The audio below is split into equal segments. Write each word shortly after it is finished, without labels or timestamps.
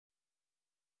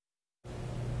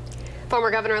Former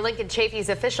Governor Lincoln Chafee's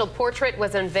official portrait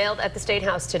was unveiled at the State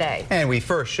House today. And we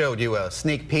first showed you a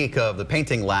sneak peek of the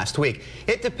painting last week.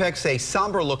 It depicts a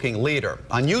somber-looking leader,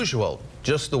 unusual,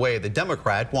 just the way the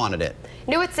Democrat wanted it.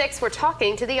 New at 6, we're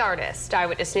talking to the artist.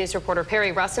 Eyewitness News reporter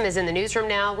Perry Russum is in the newsroom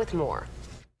now with more.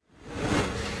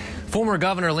 Former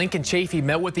Governor Lincoln Chafee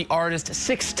met with the artist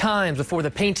 6 times before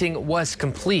the painting was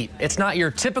complete. It's not your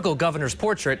typical governor's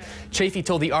portrait. Chafee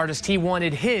told the artist he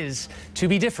wanted his to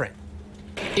be different.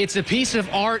 It's a piece of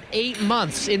art 8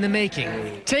 months in the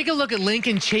making. Take a look at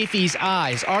Lincoln Chafee's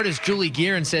eyes. Artist Julie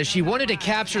Guerin says she wanted to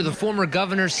capture the former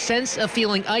governor's sense of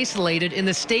feeling isolated in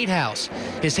the State House.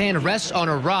 His hand rests on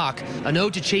a rock, a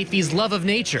note to Chafee's love of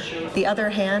nature. The other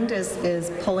hand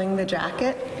is pulling the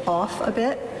jacket off a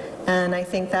bit, and I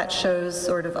think that shows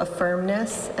sort of a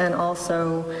firmness and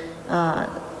also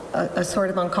a sort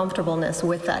of uncomfortableness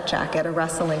with that jacket, a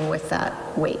wrestling with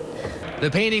that weight. The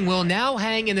painting will now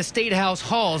hang in the State House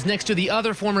halls next to the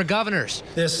other former governors.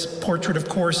 This portrait, of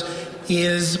course,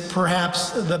 is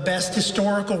perhaps the best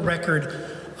historical record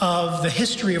of the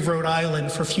history of Rhode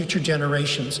Island for future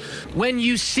generations. When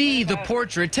you see the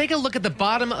portrait, take a look at the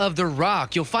bottom of the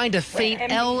rock. You'll find a faint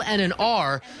L and an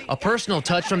R, a personal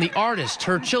touch from the artist,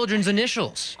 her children's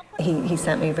initials. He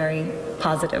sent me very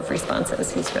positive responses.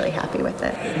 He's really happy with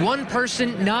it. One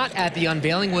person not at the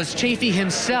unveiling was Chafee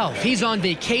himself. He's on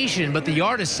vacation, but the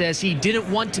artist says he didn't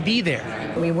want to be there.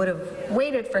 We would have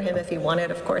waited for him if he wanted,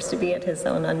 of course, to be at his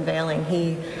own unveiling.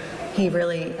 He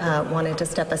really wanted to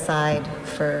step aside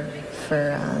for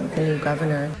the new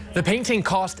governor. The painting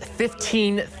cost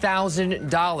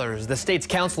 $15,000. The state's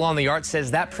Council on the Arts says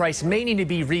that price may need to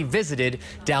be revisited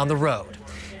down the road.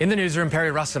 In the newsroom,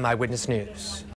 Perry Russum, Eyewitness News.